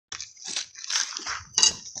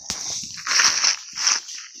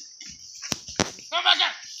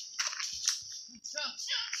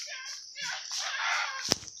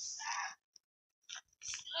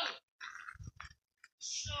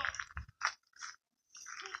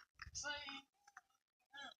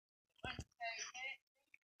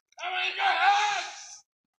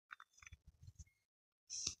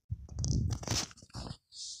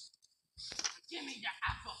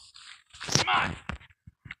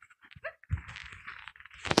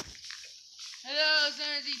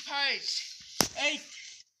Sanity Pirates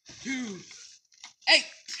 828.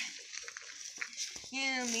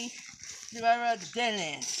 Hear me, Survivor of the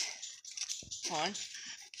Deadlands. One.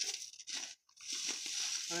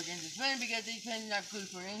 We're going to spin because these pens are not good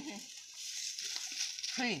for anything.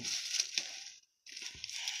 Clean.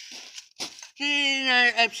 This is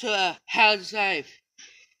another episode of How to Survive.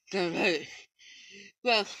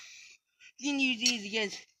 Well, you can use these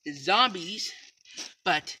against the zombies,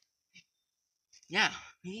 but now,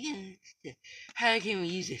 how can we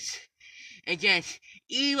use this against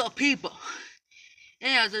evil people?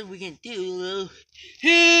 And also we can do a little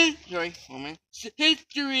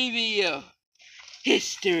history video.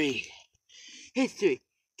 History.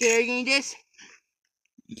 Can I get this?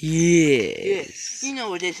 Yes. You know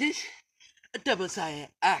what this is? A double-sided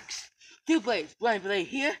axe. Two blades. One blade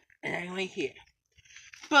here and one here.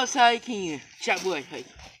 Both sides can you chop wood like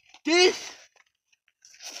this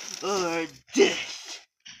or this.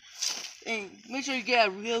 And make sure you get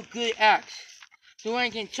a real good axe so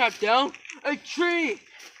one can chop down a tree.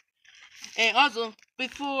 And also,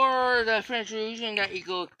 before the French Revolution got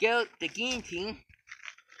equal the guillotine,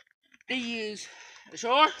 they used a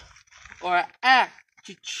sword or an axe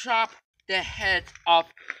to chop the heads off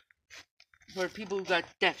for people who got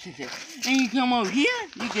death sentence. And you come over here,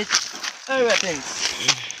 you get other weapons.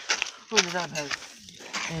 Put it up,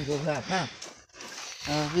 and go back, huh?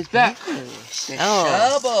 It's back. The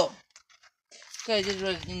shovel. So I just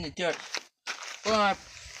was in the dirt. Well,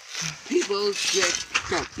 people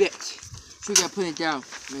got bit. So we gotta put it down.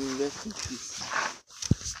 And rest in peace.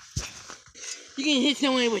 You can hit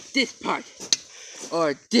someone with this part.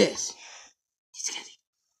 Or this.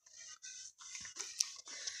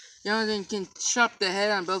 You can chop the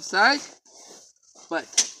head on both sides. But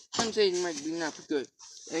some say it might be not good.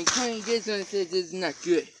 And Tony this one says this is not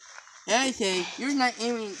good. And I say, you're not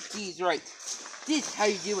aiming these right. This is how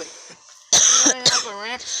you do it. You run up a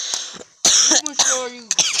ramp. Make sure you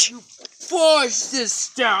force this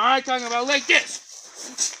down. I'm talking about like this.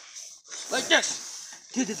 Like this.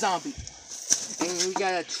 To the zombie. And we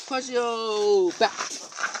got a trusty back.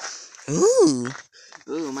 Ooh,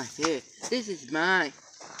 my head. This is mine.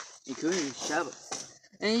 Including the shovel.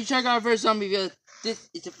 And you check out first zombie because this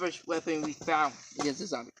is the first weapon we found against the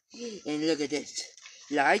zombie. And look at this.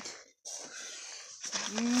 Light.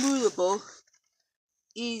 Movable.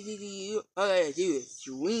 Easy to use. All I gotta do is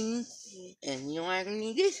swing. And you know why I don't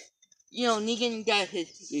need this? You know, Negan got his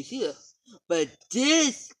shield. But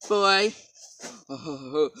this boy.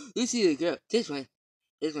 You see the girl. This one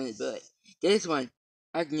is bullet. This one,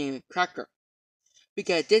 I can name it Cracker.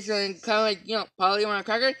 Because this one kind of like, you know, Polygon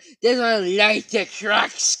Cracker. This one likes to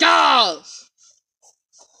crack skulls.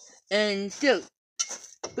 And still,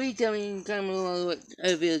 please tell me kind of what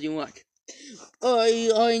videos you want. Or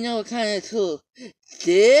you already know what kind of tool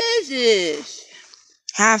this is.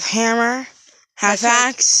 Half hammer, half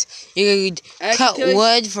axe. You could cut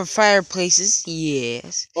wood for fireplaces.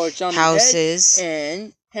 Yes. Or houses.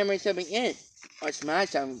 And hammer something in. Or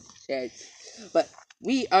smash something. But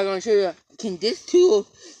we are going to show you, can this tool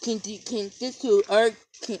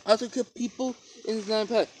also kill people in the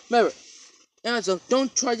zombie apocalypse. Remember, and also,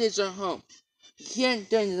 don't try this at home. You can't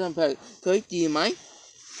do this on apocalypse. Cody, do you mind?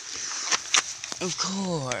 Of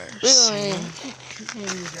course. I'm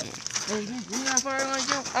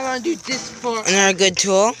going to do this for another good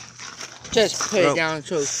tool. Just put it down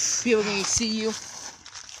so people can see you.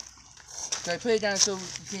 So I put it down so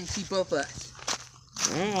you can see both of us.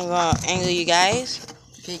 I'm gonna angle you guys.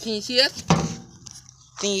 Can you see us?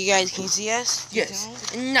 Think you guys can see us? Yes.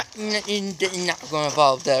 Not going to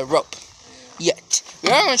involve the rope yet. We're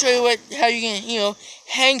going to show you how you can, you know,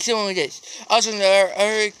 hang someone with this. Also, in the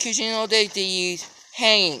execution old days, they used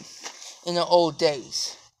hanging in the old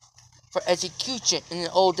days. For execution in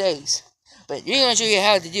the old days. But we're going to show you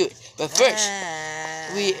how to do it. But first,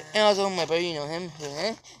 and also my brother, you know him.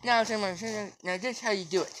 Now this is how you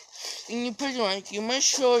do it. And you put it on, you make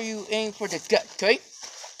sure you aim for the gut, okay?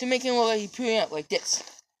 To make him look like he's putting out like this.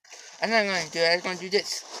 I'm not going to do that, I'm going to do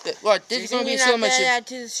this. Look, this is going to be so much.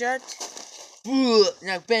 To the shirt?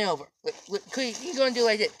 Now bend over. Look, he's going to do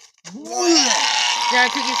like this. Now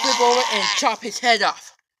quickly flip over and chop his head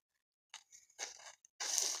off.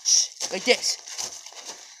 Like this.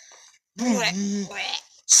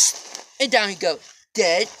 And down he goes.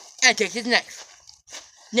 Dead. And take his neck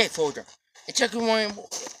folder. And check one.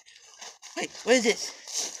 Wait, what is this?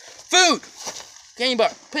 Food! Candy bar.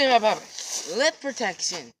 Put it in my pocket. Lip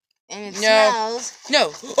protection. And it smells.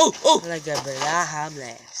 No. Oh. Like a Baja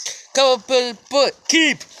Blast. Cover bullet.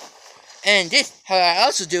 Keep. And this, how I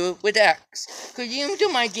also do it with the axe. Because you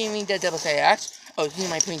don't mind giving me that double-sided axe. Oh, he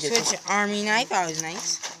might bring this. Switch army knife. That was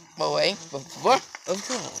nice. But wait, before. Of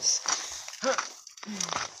course.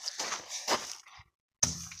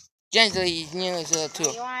 Gently, nearly a little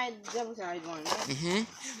too. You want a double-sided one, right?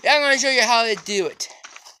 I'm going to show you how to do it.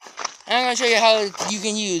 I'm going to show you how you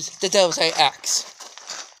can use the double-sided axe.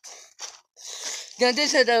 Now,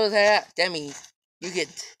 this is a double-sided axe. That means you get...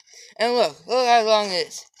 And look how long it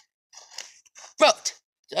is. Throat.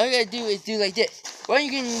 So all you gotta do is do like this. Or you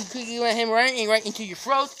can quickly let him run and right into your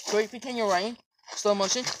throat. So you pretend you're running. Slow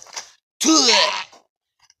motion.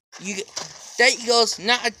 You get... That goes,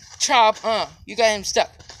 not a chop. You got him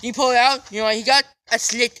stuck. You pull it out. You know what he got? A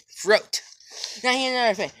slit throat. Now here's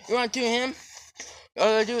another thing. You want to do him?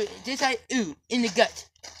 Or do it this side. Ooh, in the gut.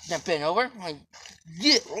 Then bend over. Like,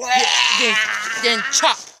 then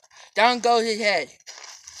chop. Down goes his head.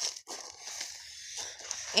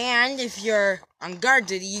 And if you're on guard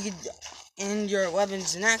duty, you could, in your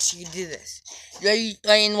weapons and axe, you could do this.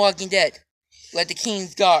 Like in Walking Dead. Like the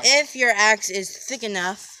King's Guard. If your axe is thick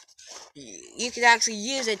enough, you could actually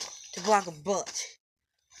use it to block a bullet.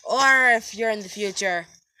 Or if you're in the future,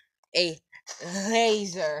 a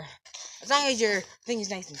laser. As long as your thing is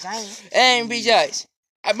nice and shiny. And besides,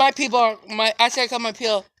 I say I call my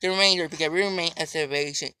people the remainder because we remain a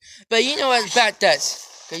civilization. But you know what the bat does?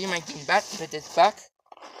 Because you might think bat, put this back.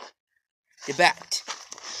 The bat.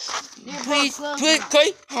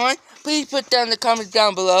 Please put down the comments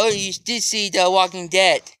down below if you did see The Walking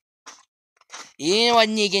Dead. You know what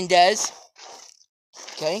Negan does?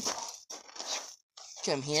 Okay.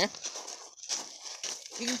 Come here.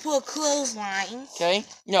 You can pull a clothesline. Okay.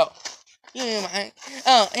 No. You know what?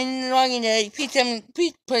 Oh, and The Walking Dead.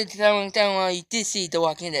 Please put it down while you did see The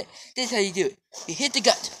Walking Dead. This is how you do it. You hit the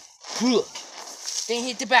gut. Then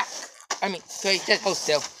hit the back. I mean, okay, that's hold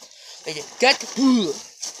still. Like this. Gut.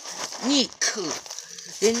 Knee.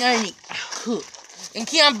 Then another knee. And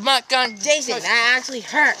keep on back on. Jason, that actually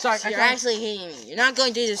hurts. Sorry, you're actually hitting me. You're not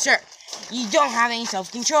going to do this, sir. You don't have any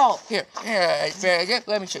self-control. Here, very good.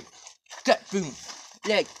 Let me show you. Gut, boom.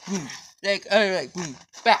 Leg, boom. Leg, other leg, boom.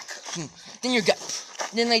 Back, boom. Then your gut.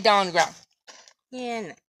 Then lay down on the ground. Yeah,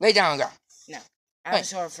 no. Lay down on the ground. No. I was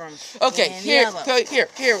sore from. Okay, here,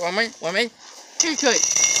 one minute. Here,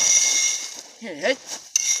 Here,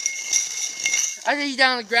 after you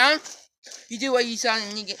down on the ground, you do what you saw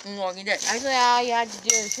in Walking Dead. Actually, all you have to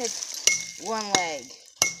do is hit one leg.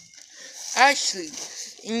 Actually,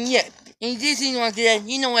 yeah, in this in Walking Dead,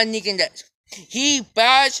 you know what Negan does. He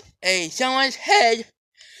bashed someone's head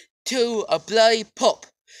to a bloody pulp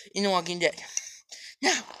in The Walking Dead.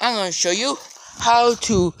 Now, I'm going to show you how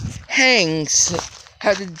to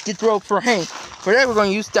how to get the rope for hang. For that, we're going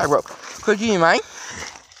to use that rope. Could you mind?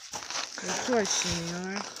 Of course,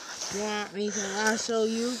 senor. You want me to lasso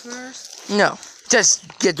you first? No, just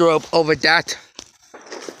get the rope over that.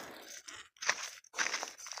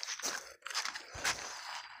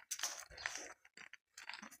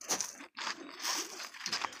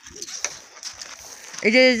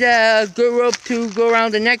 It is a good rope to go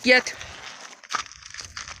around the neck yet.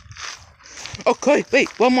 Okay, wait,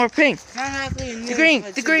 one more thing. The green.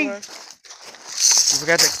 You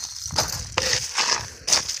forgot that.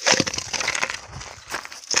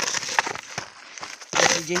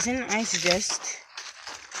 Jason, I suggest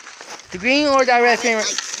the green or the red thing. Like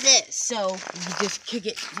this, so you just kick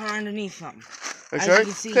it from underneath them. Sure.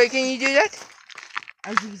 Okay, can you do that?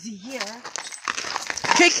 As you can see here.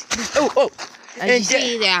 Kick. Oh. As you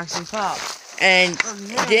see, they actually fall. And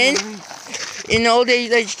then, in old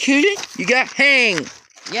age execution, you got hang.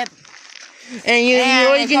 Yep. And you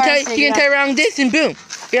know what you can tie around this and boom.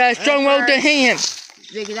 You got a strong rope to hang him.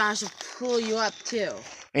 They can also pull you up too.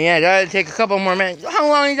 And yeah, that'll take a couple more minutes. How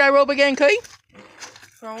long is that rope again, Cody?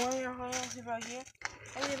 From where you're holding about here?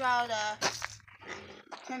 It's about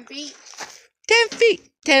 10 feet. 10 feet.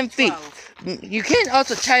 10 feet. 12. You can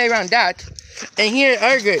also tie around that. And here,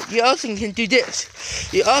 Arger, you also can do this.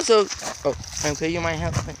 You also. Oh, okay. You might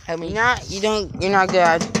help me. You're not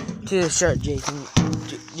good to the shirt, Jason.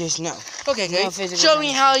 Just no. Okay, Cody. Show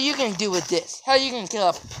me how you can do with this. How you can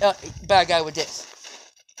kill a bad guy with this.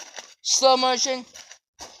 Slow motion.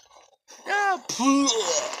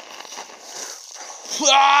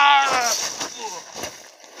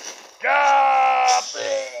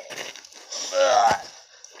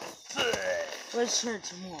 Which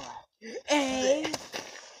hurts more? A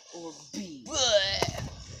or B?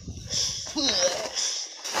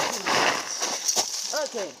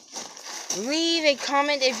 Okay. Leave a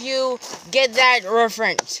comment if you get that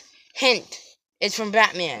reference. Hint. It's from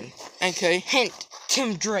Batman. Okay. Hint.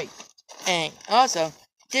 Tim Drake. And also,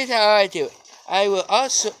 this is how I do it. I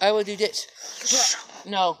will do this.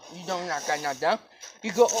 No, you don't not got knocked down.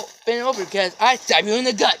 You go bend over because I stab you in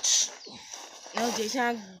the guts. No,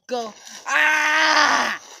 Jason, go.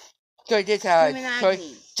 Ah! So this how I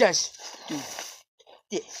Illuminati. just do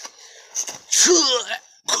this.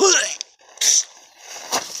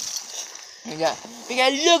 Yeah,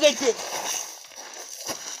 because look at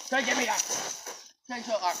this. Try to get me out. Try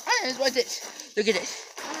so hard. Alright, what's this? Look at this.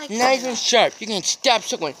 I like Nice that. and sharp. You can stab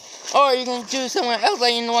someone. Or you can do someone else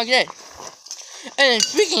like in the Walking Dead. And then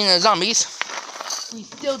speaking of zombies, we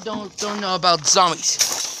still don't know about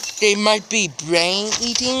zombies. They might be brain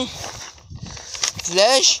eating,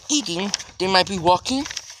 flesh eating. They might be walking,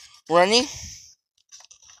 running,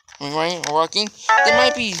 or walking. They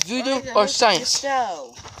might be voodoo or science.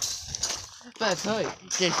 So, But I tell you,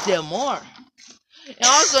 there's still more. And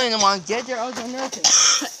also in the Walking Dead, there are also another thing.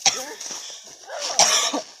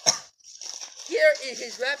 Here is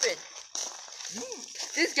his weapon.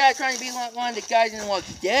 This guy's trying to be like one of the guys in the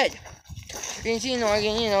Walking Dead. You can see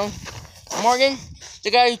Morgan, Morgan,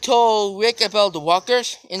 the guy who told Rick about the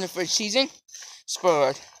walkers in the first season.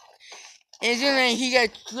 Spoiler. And then he got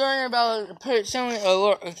learned about someone,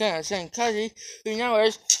 saying cousin, who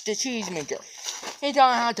knows the cheesemaker. He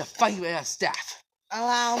taught him how to fight with a staff.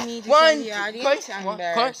 allow me to tell the audience I'm hold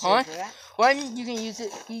embarrassed on. for that. One, you can use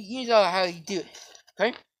it. Use how you do it.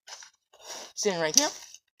 Okay. Sitting right here.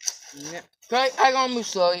 Yep. Okay, I'm gonna move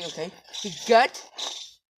slowly. Okay. The gut,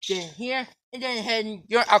 then here, and then head. And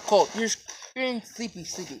you're out cold. You're in sleepy.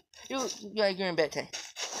 You're in bedtime.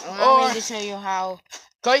 Allow me to show you how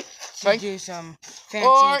Okay. to Okay. do some fancy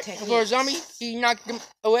Or techniques. for a zombie, he knocked them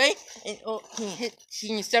away, and he hit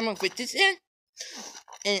his stomach with this end,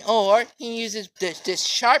 or he uses this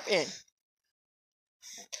sharp end.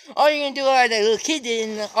 Or you can do like that little kid did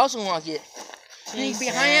and also walk it. Sneak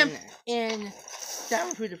behind him and stab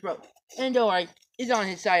him through the throat. And don't worry, it's on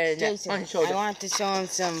his side of the neck, Jason, on his shoulder. I want to show him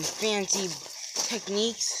some fancy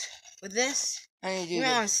techniques with this. How do you do You might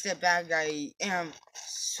that? want to step back. I am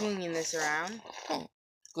swinging this around.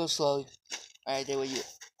 Go slowly. Alright, there with you.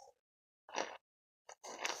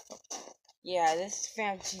 Yeah, this is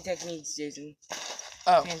fancy techniques, Jason.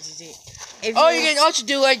 Oh. Fancy. If Oh, you can also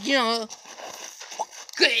do like, Hey,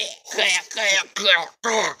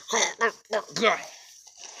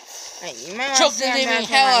 you might choke want to the stand living back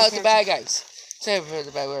hell from my out of the fancy- bad guys. Sorry for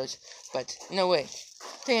the bad words, but no way.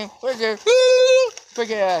 Damn, where's there?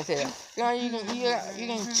 Forget it, I say that. You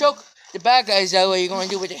can choke the bad guys that way. You're gonna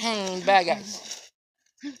do with the hanging bad guys.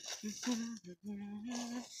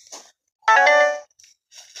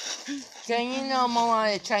 Okay, you know I'm a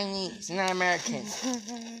lot of Chinese, not American.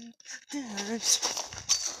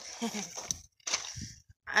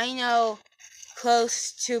 I know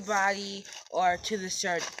close to body or to the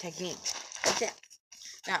shirt technique. Like that.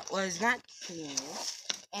 That was not continuous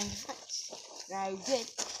and fast. I did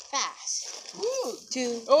fast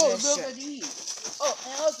to Oh, the look shirt. at these. Oh,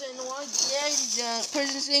 and also in the one, the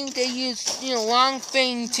person thing they use, long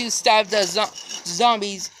thing to stab the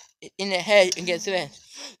zombies in the head and get to them.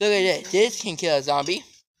 Look at that. This can kill a zombie.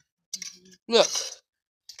 Look,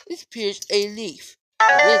 this pierced a leaf.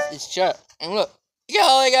 And this is sharp. And look,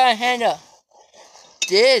 I got a hand up.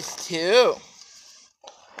 This too.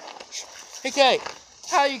 Okay,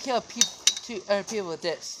 how do you kill people with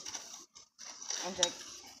this? I'm like,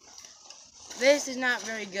 this is not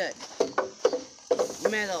very good.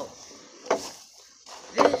 Metal.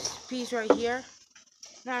 This piece right here,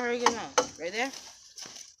 not very good enough. Right there.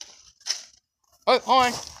 Oh, hold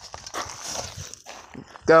on.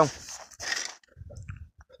 Go.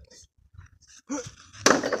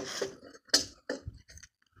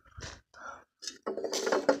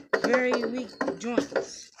 Very weak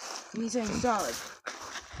joints. Need something solid.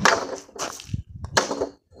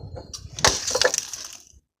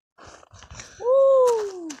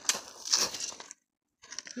 Woo!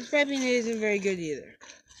 This piping isn't very good either.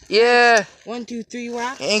 Yeah. 1, 2, 3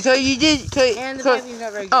 whack. And cause you did, And the piping's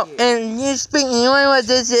not very good oh, either. and you know what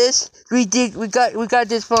this is? We got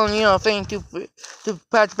this phone, thing to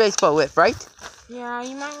patch baseball with, right? Yeah,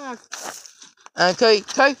 you might want to Okay,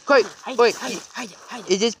 wait, hide it.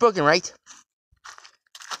 is this broken, right?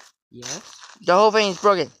 Yes. The whole thing is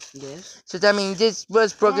broken. Yes. So that means this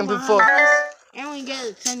was broken before. And when you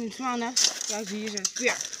get something small enough, you actually use a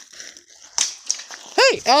spear.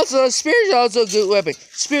 Hey, also, a spear is also a good weapon.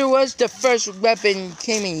 Spear was the first weapon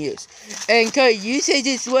came in use. And Cody, you say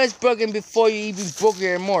this was broken before you even broke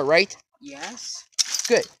it more, right? Yes.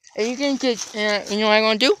 Good. And you can just, you know what I'm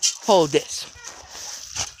gonna do? Hold this.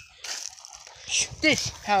 This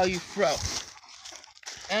is how you throw.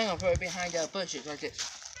 And I'm gonna put it behind the bushes like this.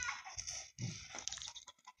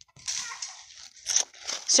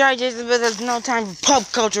 Sorry, Jason, but there's no time for pop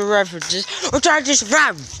culture references. We're trying to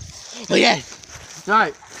survive. Oh yes.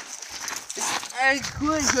 Right. I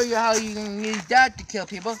could show you how you can use that to kill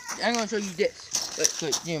people. I'm gonna show you this.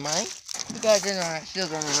 Wait, do you mind? Because I still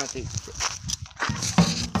don't know how to.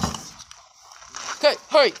 Okay,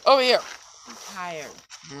 hurry, over here. I'm tired.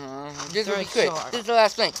 This will be Very quick. short. This is the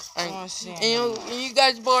last thing. Oh, shit. And you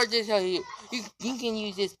guys bored, this how you can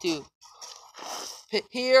use this to hit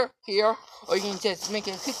here, or you can just make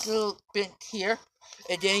a quick little bit here,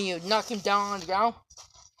 and then you knock him down on the ground,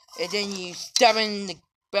 and then you stab him in the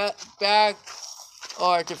back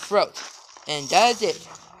or the throat, and that's it.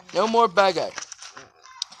 No more bad guy.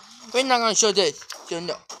 We're not gonna show this, so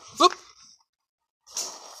no. Whoop.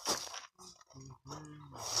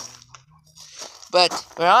 But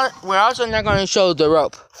we're also not gonna show the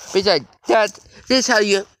rope, because this is how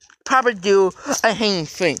you probably do a hanging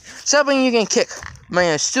thing. Something you can kick. Bring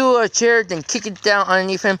a stool or a chair, then kick it down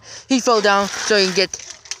underneath him. He fell down, so he can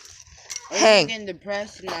get hang. Or you can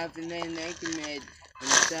depress enough and then they can make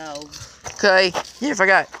themselves. Okay, you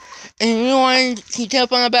forgot. And you want to tell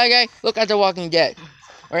on a bad guy? Look at The Walking Dead.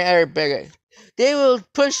 Or other bad guy. They will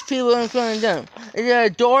push people in front of them. If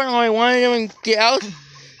there's a door and only one of them get out,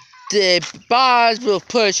 the boss will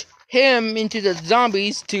push him into the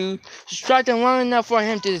zombies to strike them long enough for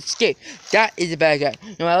him to escape. That is a bad guy.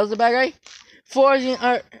 You know what else is a bad guy? Forcing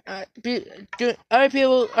other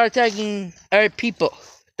people are attacking other people.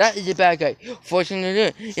 That is a bad guy. Forcing them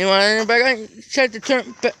to do it. You want another bad guy? Check the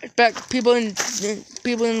turn back people in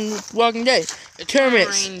Walking Dead. The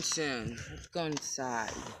terrorists. Rain soon. Let's go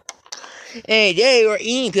inside. Hey, they were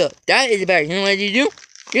eating people. That is a bad guy. You know what you do?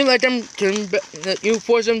 You let them turn. You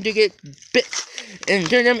force them to get bit and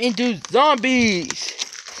turn them into zombies.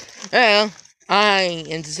 Well, I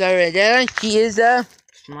am sorry that he is a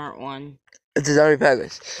Smart one. It's Sorry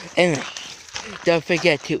Pegasus. Anyway, don't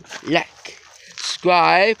forget to like,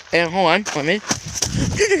 subscribe, and hold on, 1 minute.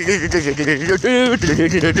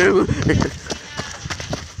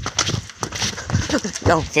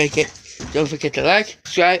 Don't forget to like,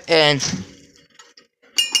 subscribe, and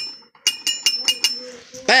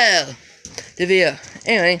bell the video.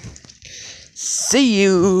 Anyway, see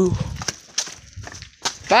you.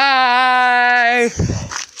 Bye.